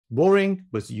Boring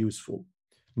but useful.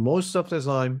 Most of the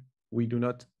time, we do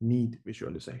not need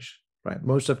visualization, right?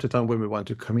 Most of the time when we want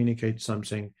to communicate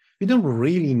something, we don't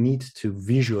really need to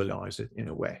visualize it in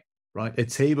a way, right? A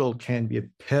table can be a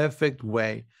perfect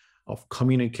way of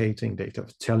communicating data,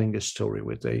 of telling a story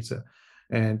with data.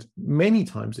 And many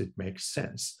times it makes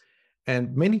sense.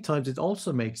 And many times it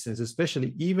also makes sense,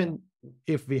 especially even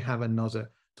if we have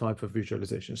another type of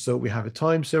visualization. So we have a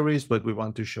time series, but we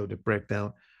want to show the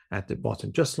breakdown at the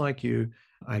bottom, just like you,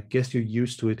 I guess you're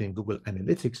used to it in Google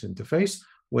Analytics interface.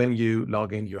 When you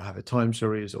log in, you have a time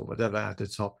series or whatever at the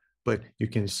top, but you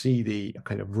can see the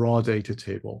kind of raw data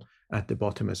table at the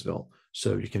bottom as well.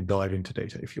 So you can dive into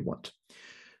data if you want.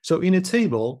 So in a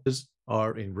table, these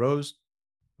are in rows,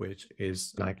 which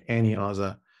is like any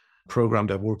other program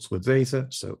that works with data.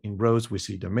 So in rows, we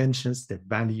see dimensions, the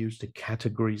values, the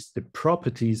categories, the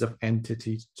properties of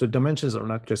entities. So dimensions are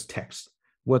not just text.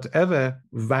 Whatever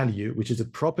value, which is a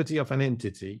property of an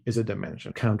entity, is a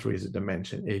dimension. Country is a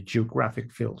dimension. A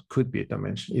geographic field could be a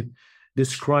dimension. It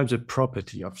describes a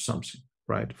property of something,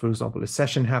 right? For example, a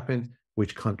session happened,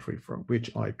 which country from, which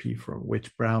IP from,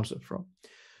 which browser from.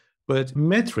 But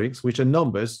metrics, which are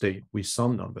numbers, we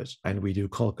sum numbers and we do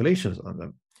calculations on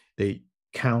them. They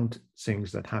count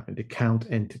things that happen. They count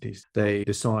entities, the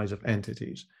size of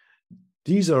entities.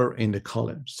 These are in the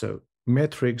columns. So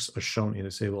metrics are shown in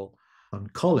a table on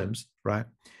columns, right?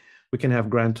 We can have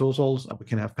grand totals, we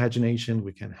can have pagination,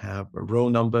 we can have row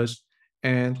numbers,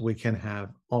 and we can have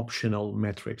optional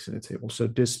metrics in the table. So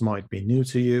this might be new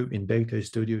to you. In Data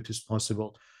Studio, it is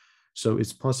possible. So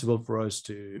it's possible for us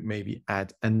to maybe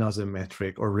add another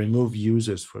metric or remove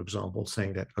users, for example,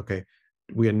 saying that, okay,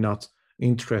 we are not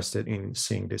interested in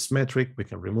seeing this metric. We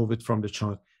can remove it from the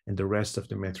chart and the rest of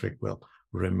the metric will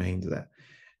remain there.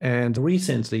 And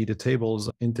recently, the tables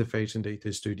interface in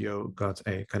Data Studio got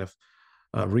a kind of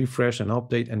refresh and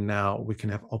update, and now we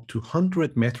can have up to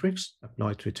 100 metrics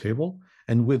applied to a table.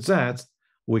 And with that,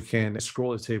 we can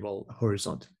scroll a table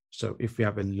horizontally. So if we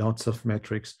have a lots of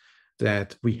metrics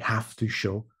that we have to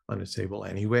show on a table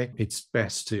anyway, it's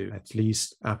best to at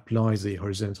least apply the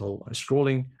horizontal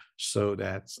scrolling so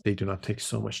that they do not take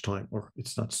so much time or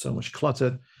it's not so much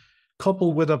cluttered.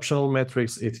 Coupled with optional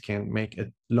metrics, it can make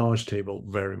a large table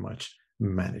very much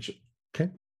manageable, okay?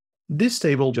 This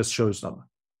table just shows number,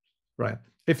 right?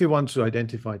 If you want to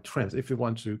identify trends, if you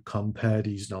want to compare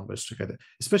these numbers together,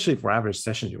 especially for average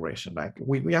session duration, like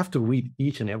we have to read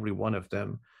each and every one of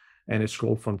them and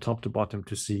scroll from top to bottom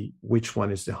to see which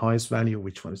one is the highest value,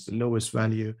 which one is the lowest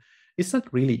value. It's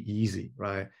not really easy,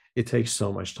 right? It takes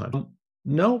so much time.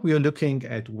 Now we are looking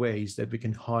at ways that we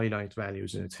can highlight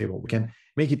values in a table. We can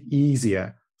make it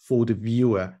easier for the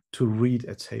viewer to read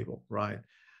a table, right?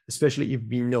 Especially if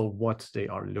we know what they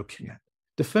are looking at.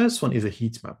 The first one is a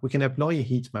heat map. We can apply a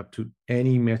heat map to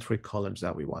any metric columns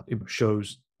that we want. It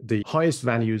shows the highest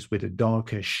values with a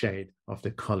darker shade of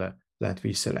the color that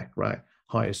we select, right?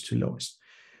 Highest to lowest.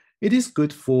 It is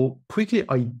good for quickly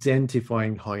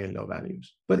identifying high and low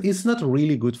values, but it's not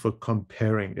really good for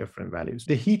comparing different values.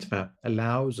 The heat map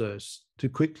allows us to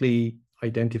quickly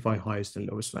identify highest and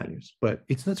lowest values, but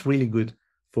it's not really good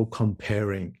for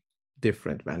comparing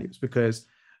different values because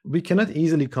we cannot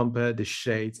easily compare the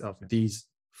shades of these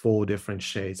 4 different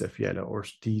shades of yellow or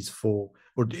these 4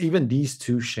 or even these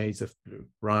 2 shades of blue,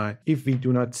 right? If we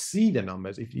do not see the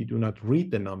numbers, if you do not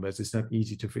read the numbers, it's not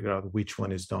easy to figure out which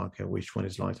one is darker, which one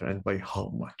is lighter, and by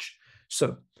how much.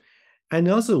 So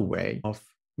another way of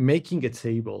making a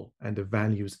table and the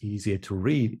values easier to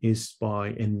read is by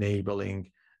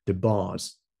enabling the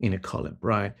bars in a column,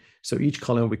 right? So each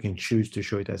column we can choose to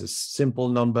show it as a simple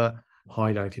number,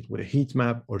 highlight it with a heat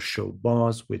map, or show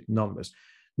bars with numbers.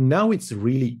 Now it's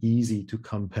really easy to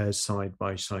compare side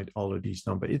by side all of these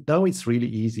numbers. Now it's really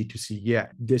easy to see, yeah,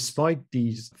 despite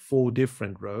these 4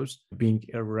 different rows being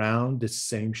around the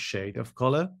same shade of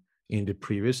color in the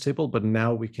previous table, but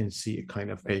now we can see a kind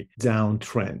of a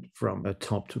downtrend from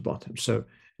top to bottom. So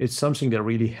it's something that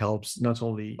really helps not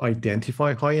only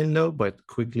identify high and low, but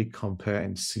quickly compare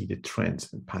and see the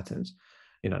trends and patterns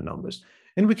in our numbers.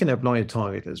 And we can apply a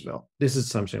target as well. This is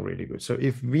something really good. So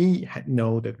if we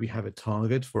know that we have a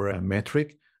target for a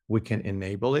metric, we can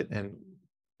enable it. And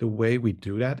the way we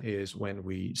do that is when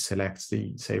we select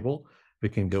the table, we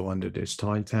can go under the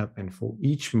Style tab, and for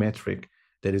each metric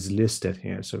that is listed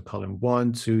here, so column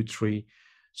 1, 2, 3.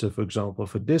 So for example,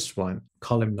 for this one,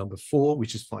 column number 4,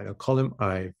 which is final column,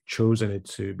 I've chosen it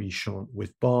to be shown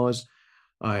with bars.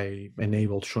 I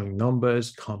enabled showing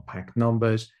numbers, compact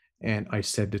numbers, and I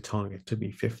set the target to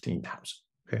be 15,000,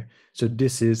 okay? So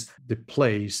this is the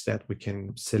place that we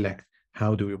can select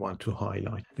how do we want to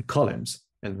highlight the columns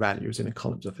and values in the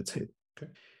columns of a table,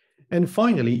 okay? And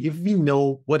finally, if we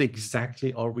know what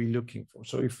exactly are we looking for,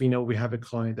 so if we know we have a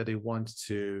client that they want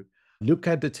to look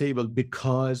at the table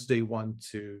because they want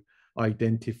to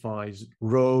identify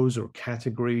rows or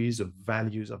categories of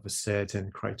values of a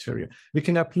certain criteria, we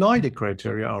can apply the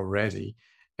criteria already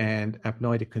and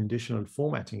apply the conditional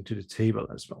formatting to the table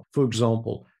as well. For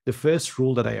example, the first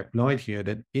rule that I applied here,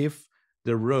 that if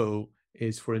the row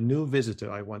is for a new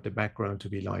visitor, I want the background to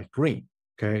be light green.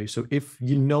 Okay, so if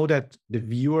you know that the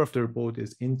viewer of the report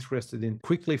is interested in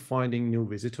quickly finding new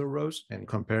visitor rows and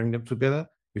comparing them together,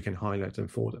 you can highlight them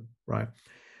for them, right?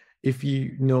 If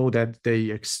you know that they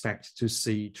expect to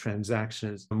see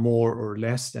transactions more or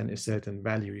less than a certain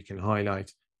value, you can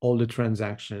highlight all the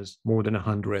transactions more than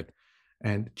 100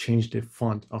 and change the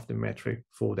font of the metric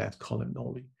for that column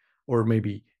only. Or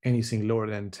maybe anything lower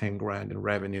than 10 grand in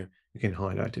revenue, you can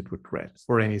highlight it with red,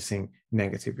 or anything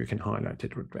negative, you can highlight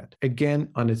it with red. Again,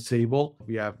 on the table,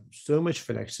 we have so much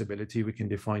flexibility. We can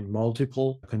define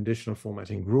multiple conditional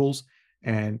formatting rules.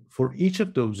 And for each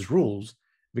of those rules,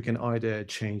 we can either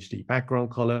change the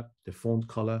background color, the font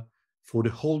color for the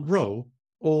whole row,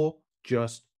 or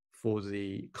just for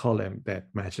the column that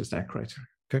matches that criteria.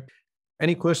 Okay.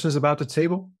 Any questions about the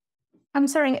table? I'm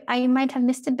sorry, I might have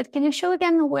missed it, but can you show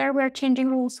again where we're changing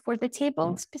rules for the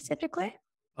table specifically?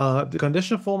 The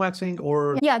conditional formatting,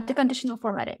 or yeah, the conditional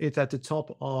formatting. It's at the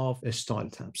top of a style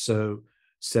tab. So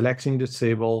selecting the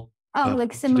table. Oh,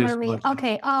 like similarly.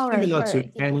 Okay. All right. Similar to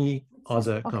Yeah. any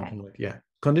other component. Yeah.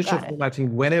 Conditional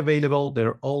formatting, when available,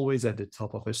 they're always at the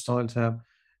top of a style tab.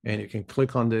 And you can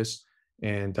click on this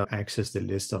and access the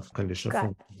list of conditional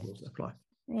formatting rules applied.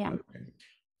 Yeah. Okay.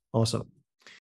 Awesome.